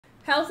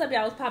What's up,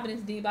 y'all? I was popping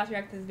into D-Box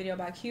react to this video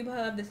by Cube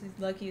Hub. This is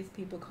Luckiest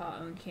People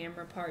Caught on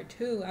Camera Part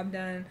 2. I've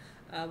done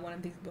one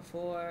of these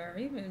before, or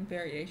even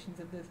variations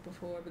of this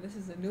before, but this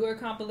is a newer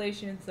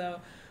compilation, so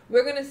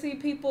we're going to see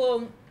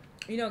people,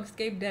 you know,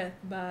 escape death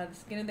by the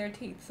skin of their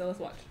teeth. So let's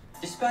watch.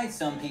 Despite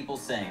some people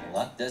saying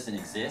luck doesn't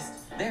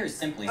exist, there are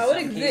simply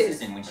some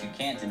cases in which you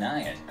can't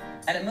deny it.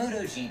 At a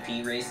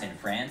MotoGP race in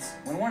France,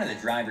 when one of the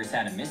drivers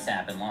had a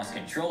mishap and lost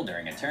control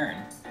during a turn,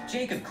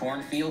 Jacob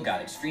Cornfield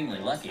got extremely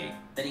lucky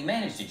that he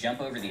managed to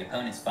jump over the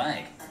opponent's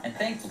bike, and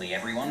thankfully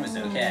everyone was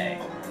okay.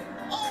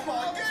 Oh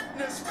my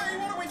goodness me,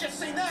 what have we just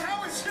seen there?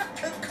 How is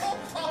Jacob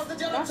Cornfield the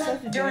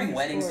gentleman? During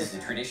weddings, it's a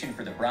tradition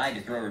for the bride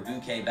to throw her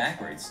bouquet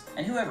backwards,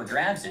 and whoever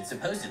grabs it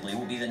supposedly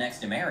will be the next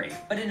to marry.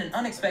 But in an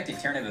unexpected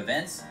turn of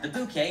events, the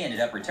bouquet ended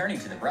up returning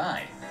to the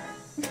bride.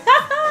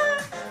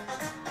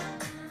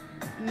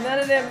 None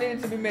of them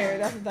needed to be married,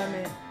 that's what I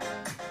meant.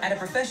 At a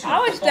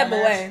professional football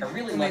match, a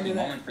really lucky that.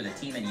 moment for the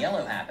team in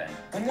yellow happened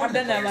when one of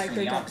the players from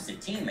the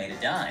opposite team made a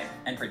dive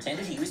and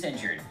pretended he was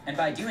injured, and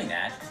by doing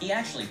that, he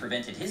actually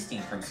prevented his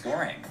team from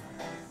scoring.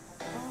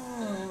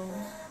 Oh.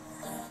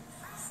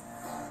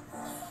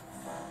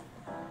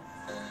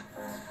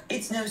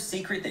 It's no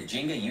secret that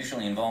Jenga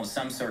usually involves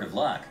some sort of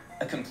luck.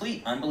 A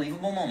complete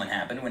unbelievable moment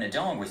happened when a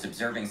dog was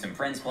observing some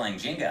friends playing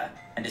Jenga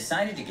and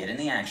decided to get in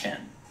the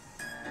action.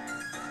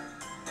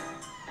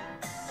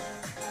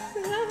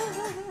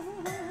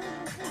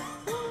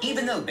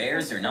 Even though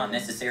bears are not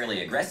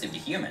necessarily aggressive to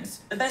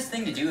humans, the best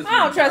thing to do if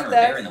you encounter a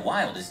bear in the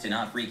wild is to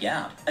not freak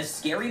out. A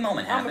scary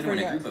moment happened when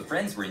a group of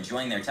friends were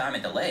enjoying their time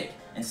at the lake,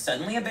 and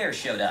suddenly a bear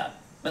showed up.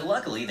 But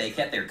luckily, they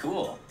kept their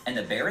cool, and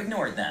the bear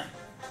ignored them.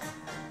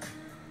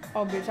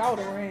 Oh, bitch, I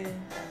would've ran.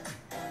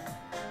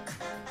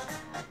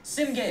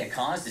 Simgay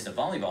Akaz is a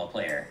volleyball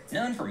player,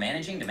 known for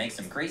managing to make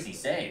some crazy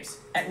saves.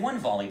 At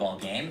one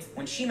volleyball game,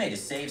 when she made a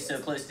save so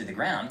close to the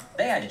ground,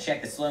 they had to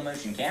check the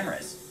slow-motion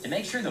cameras to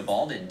make sure the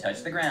ball didn't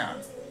touch the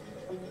ground.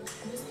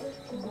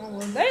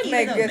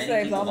 Even though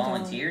many people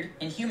volunteered,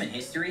 in human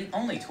history,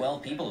 only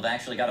 12 people have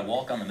actually got to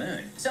walk on the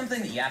moon, something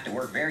that you have to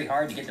work very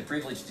hard to get the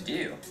privilege to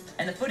do.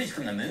 And the footage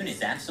from the moon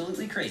is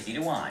absolutely crazy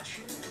to watch.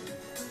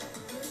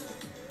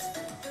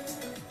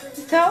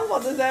 I was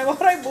about to say, why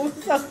they move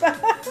so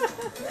fast?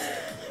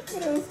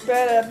 But it was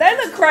sped up. They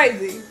look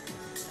crazy.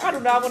 I do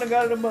not want to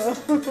go to the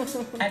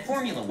moon. At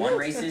Formula 1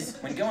 races,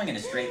 when going in a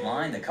straight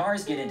line, the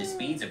cars get into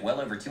speeds of well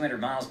over 200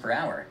 miles per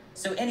hour,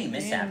 so any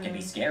mishap can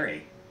be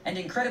scary. An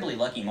incredibly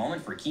lucky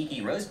moment for Kiki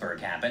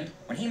Rosberg happened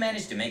when he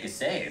managed to make a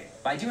save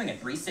by doing a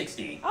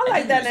 360. I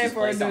like that name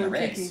for a dude,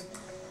 Kiki.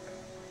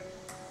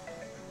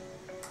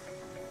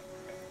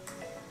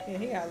 Yeah,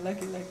 he got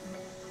lucky.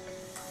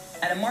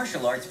 At a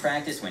martial arts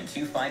practice when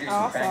two fighters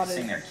were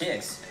practicing their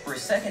kicks, for a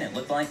second it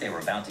looked like they were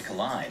about to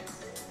collide.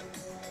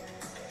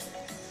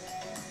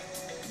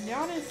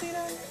 Y'all didn't see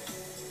that?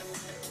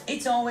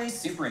 It's always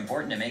super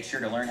important to make sure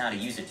to learn how to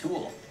use a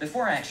tool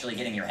before actually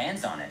getting your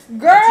hands on it.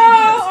 Girl,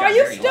 are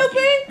you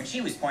stupid? When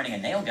she was pointing a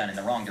nail gun in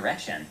the wrong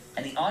direction,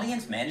 and the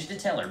audience managed to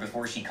tell her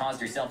before she caused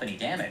herself any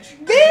damage.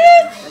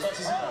 Bitch!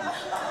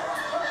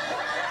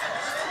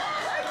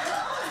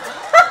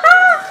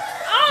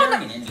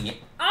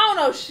 I don't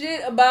know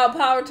shit about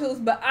power tools,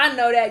 but I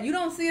know that you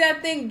don't see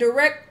that thing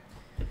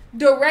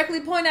directly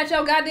pointing at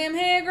your goddamn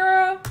head,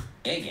 girl.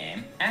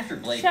 Game, after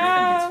Blake Griffin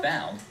gets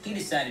fouled, he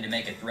decided to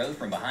make a throw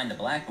from behind the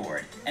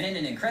blackboard, and in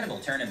an incredible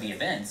turn of the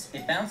events,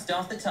 it bounced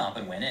off the top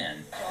and went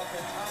in.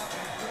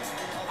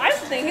 I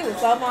used to think he was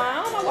so fine.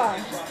 I don't know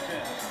why.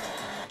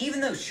 Even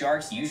though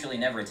sharks usually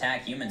never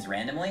attack humans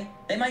randomly,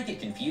 they might get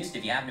confused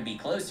if you happen to be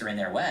close or in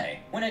their way.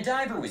 When a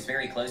diver was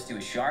very close to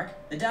a shark,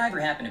 the diver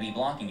happened to be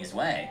blocking his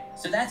way,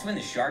 so that's when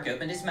the shark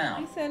opened his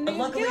mouth. But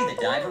luckily, the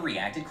diver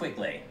reacted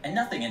quickly, and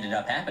nothing ended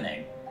up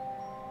happening.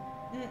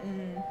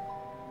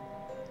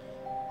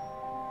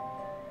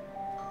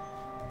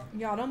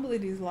 Y'all don't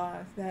believe these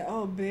lies that,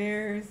 oh,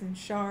 bears and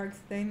sharks,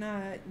 they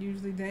not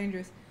usually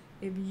dangerous.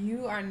 If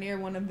you are near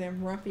one of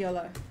them, run for your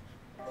life.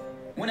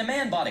 When a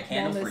man bought a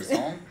candle for his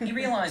home, he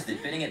realized that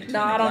fitting it between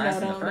the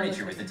glass and the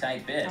furniture was a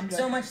tight fit,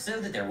 so much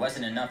so that there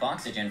wasn't enough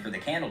oxygen for the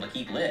candle to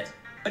keep lit.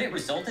 But it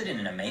resulted in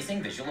an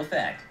amazing visual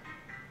effect.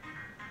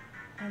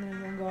 And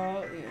then we'll go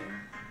out,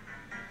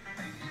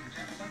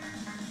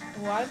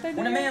 Why did they do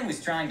When a man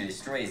was trying to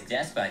destroy his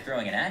desk by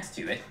throwing an axe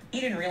to it,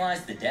 he didn't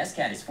realize the desk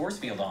had his force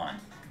field on.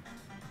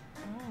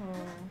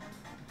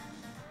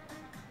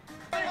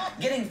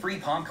 Getting free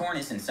popcorn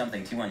isn't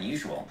something too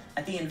unusual.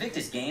 At the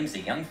Invictus Games, a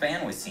young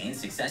fan was seen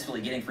successfully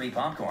getting free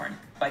popcorn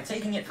by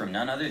taking it from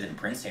none other than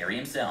Prince Harry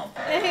himself.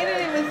 And he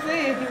didn't even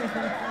see.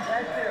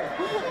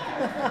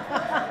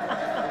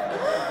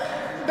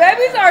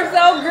 Babies are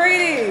so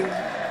greedy.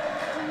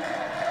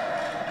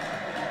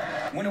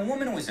 When a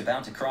woman was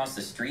about to cross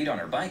the street on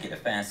her bike at a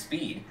fast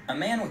speed, a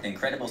man with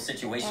incredible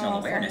situational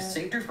awareness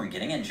saved her from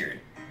getting injured.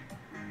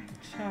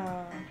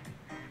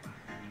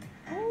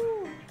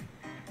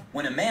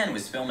 When a man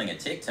was filming a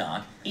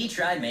TikTok, he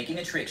tried making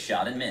a trick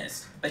shot and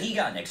missed, but he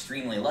got an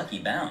extremely lucky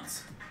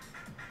bounce.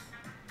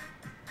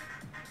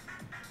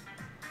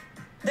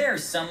 There are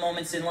some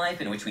moments in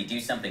life in which we do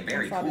something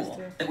very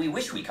cool that we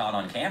wish we caught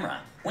on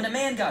camera. When a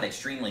man got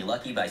extremely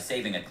lucky by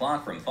saving a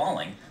clock from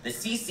falling, the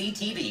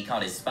CCTV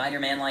caught his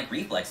Spider-Man-like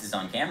reflexes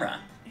on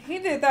camera. He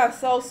did that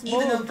so smooth.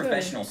 Even though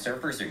professional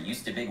surfers are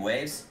used to big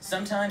waves,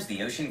 sometimes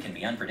the ocean can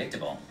be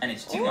unpredictable, and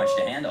it's too much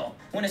to handle.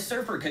 When a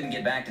surfer couldn't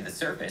get back to the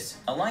surface,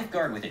 a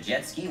lifeguard with a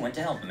jet ski went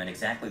to help him at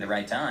exactly the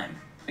right time,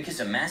 because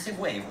a massive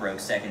wave broke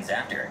seconds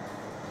after.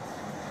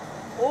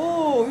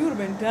 Oh, you would have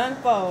been done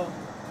for.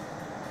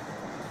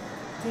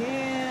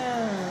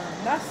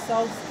 Damn, that's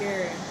so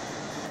scary.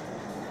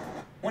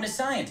 When a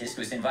scientist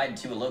was invited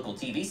to a local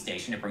TV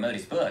station to promote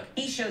his book,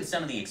 he showed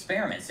some of the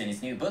experiments in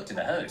his new book to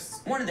the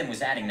hosts. One of them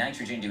was adding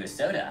nitrogen to a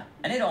soda,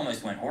 and it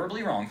almost went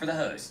horribly wrong for the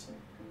host.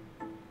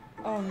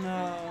 Oh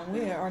no,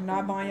 we are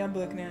not buying your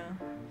book now.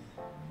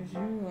 Cause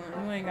you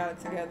ain't got it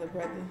together,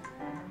 brother.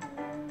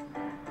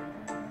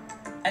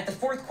 At the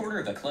fourth quarter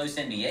of a close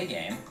NBA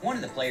game, one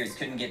of the players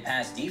couldn't get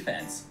past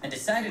defense and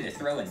decided to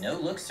throw a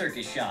no-look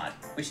circus shot,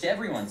 which to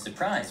everyone's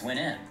surprise went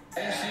in.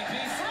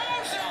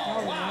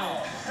 Oh,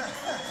 wow.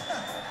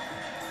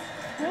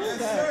 Yes,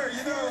 sir.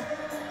 You know,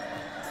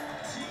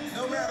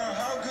 no matter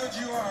how good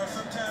you are,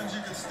 sometimes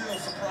you can still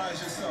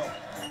surprise yourself.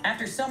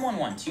 After someone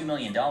won $2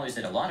 million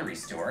at a lottery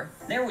store,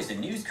 there was a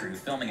news crew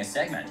filming a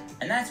segment,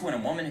 and that's when a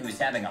woman who was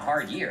having a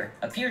hard year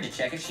appeared to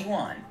check if she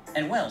won.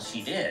 And well,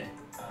 she did.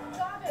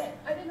 Stop it!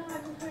 I did not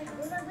have to pay.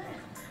 Where's my rent?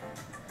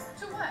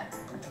 To what?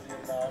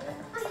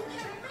 Are you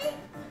kidding me?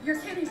 You're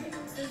kidding me.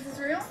 Is this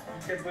real? I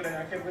can put it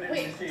in the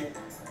machine.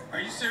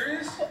 Are you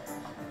serious?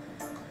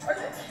 Are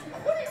you,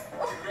 what are you?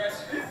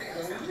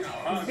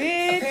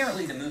 Bitch.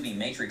 Apparently, the movie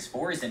Matrix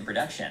 4 is in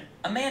production.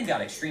 A man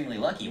got extremely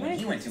lucky when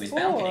he went to his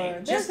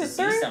balcony just to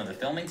see some of the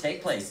filming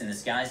take place in the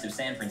skies of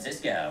San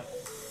Francisco.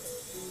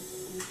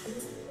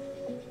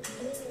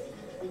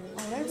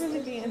 Oh, they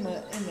really be in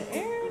the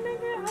air, nigga?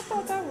 I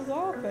thought that was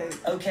all fake.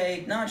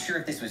 Okay, not sure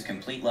if this was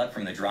complete luck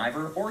from the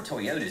driver or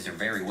Toyotas are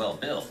very well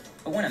built,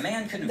 but when a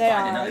man couldn't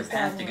find another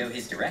path to go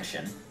his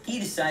direction, he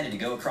decided to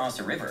go across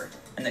a river,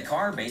 and the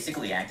car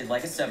basically acted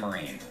like a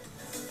submarine.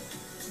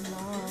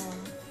 Wow.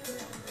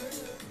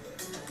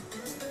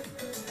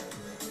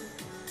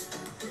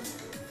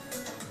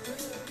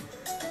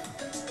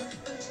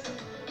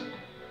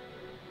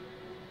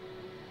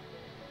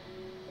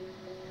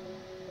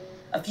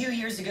 A few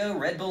years ago,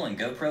 Red Bull and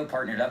GoPro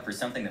partnered up for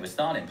something that was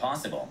thought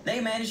impossible.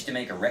 They managed to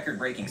make a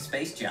record-breaking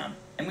space jump,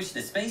 in which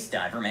the space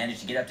diver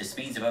managed to get up to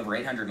speeds of over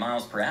 800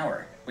 miles per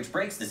hour, which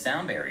breaks the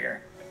sound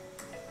barrier.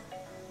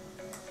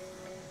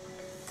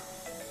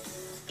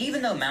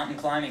 Even though mountain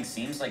climbing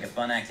seems like a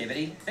fun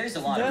activity, there's a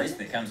lot of risk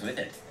that comes with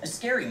it. A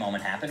scary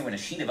moment happened when a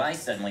sheet of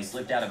ice suddenly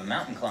slipped out of a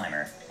mountain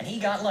climber, and he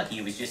got lucky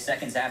it was just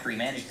seconds after he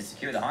managed to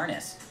secure the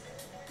harness.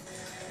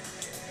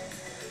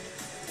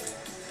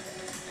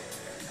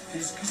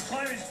 He's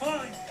climbing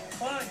fine.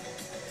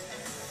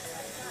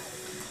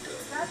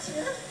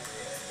 Gotcha.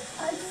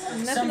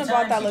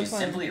 Sometimes you just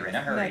simply are in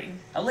a hurry.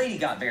 A lady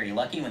got very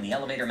lucky when the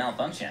elevator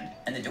malfunctioned,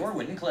 and the door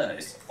wouldn't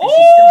close. And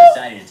she still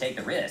decided to take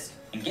the risk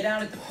and get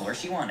out at the floor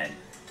she wanted.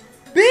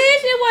 Bitch,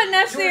 it wasn't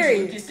that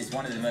serious. Luckiest is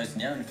one of the most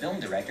known film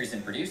directors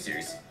and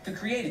producers who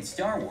created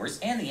Star Wars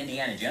and the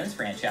Indiana Jones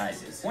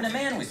franchises. When a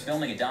man was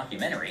filming a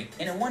documentary,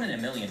 in a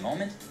one-in-a-million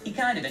moment, he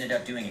kind of ended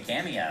up doing a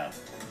cameo.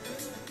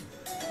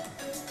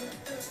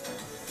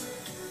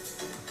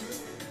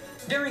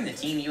 During the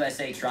Team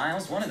USA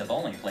trials, one of the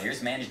bowling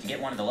players managed to get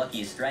one of the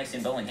luckiest strikes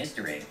in bowling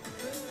history.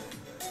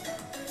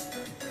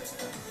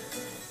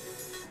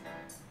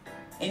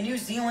 In New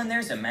Zealand,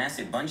 there's a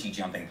massive bungee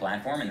jumping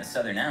platform in the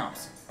Southern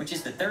Alps, which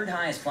is the third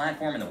highest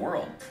platform in the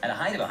world, at a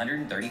height of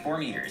 134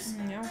 meters.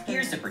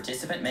 Here's a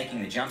participant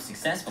making the jump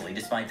successfully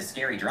despite the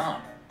scary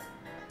drop.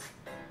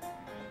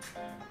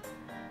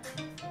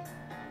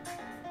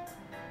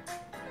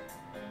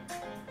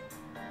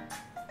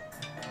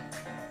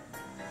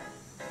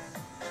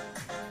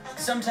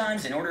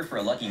 Sometimes, in order for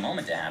a lucky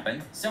moment to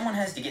happen, someone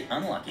has to get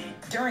unlucky.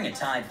 During a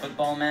tied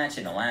football match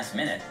in the last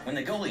minute, when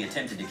the goalie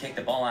attempted to kick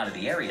the ball out of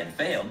the area and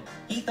failed,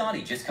 he thought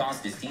he just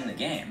cost his team the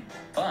game.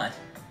 But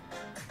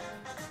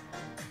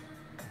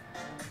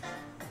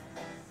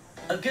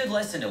a good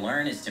lesson to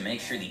learn is to make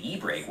sure the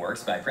e-brake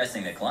works by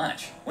pressing the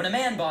clutch. When a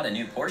man bought a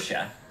new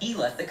Porsche, he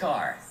left the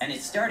car, and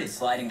it started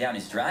sliding down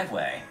his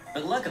driveway.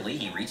 But luckily,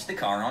 he reached the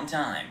car on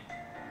time.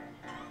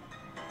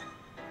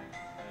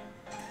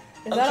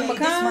 Okay,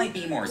 this might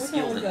be more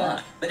skill than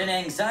luck, but an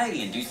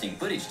anxiety-inducing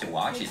footage to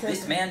watch is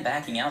this man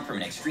backing out from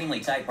an extremely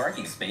tight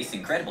parking space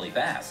incredibly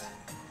fast.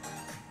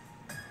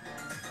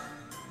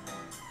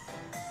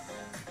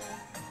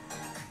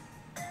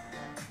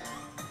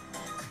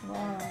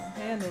 Wow,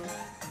 handles.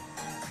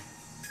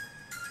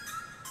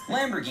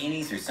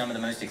 Lamborghinis are some of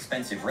the most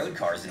expensive road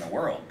cars in the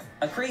world.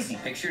 A crazy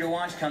picture to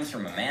watch comes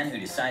from a man who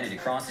decided to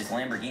cross his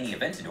Lamborghini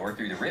Aventador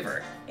through the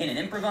river in an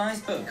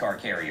improvised boat car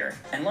carrier,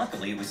 and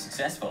luckily it was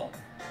successful.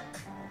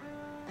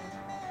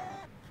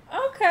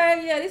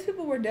 Okay, yeah, these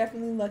people were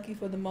definitely lucky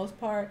for the most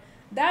part.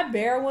 That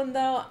bear one,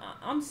 though,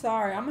 I'm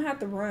sorry. I'm going to have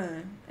to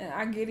run. And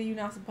I get it, you're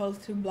not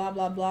supposed to, blah,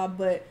 blah, blah.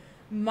 But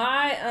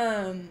my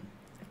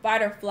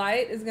fight or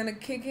flight is gonna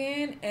kick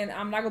in, and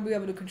I'm not gonna be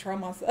able to control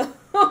myself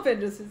and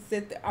just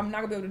sit there. I'm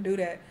not gonna be able to do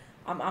that.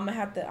 I'm gonna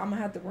have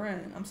to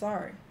run. I'm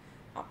sorry.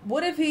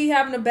 What if he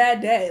having a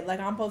bad day? Like,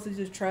 I'm supposed to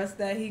just trust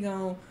that he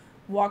gonna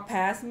walk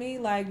past me?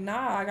 Like,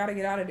 nah, I gotta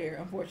get out of there,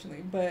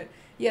 unfortunately. But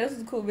yeah, this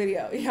is a cool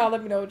video. Y'all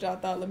let me know what y'all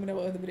thought. Let me know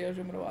what other videos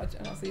you want me to watch,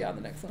 and I'll see y'all in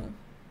the next one.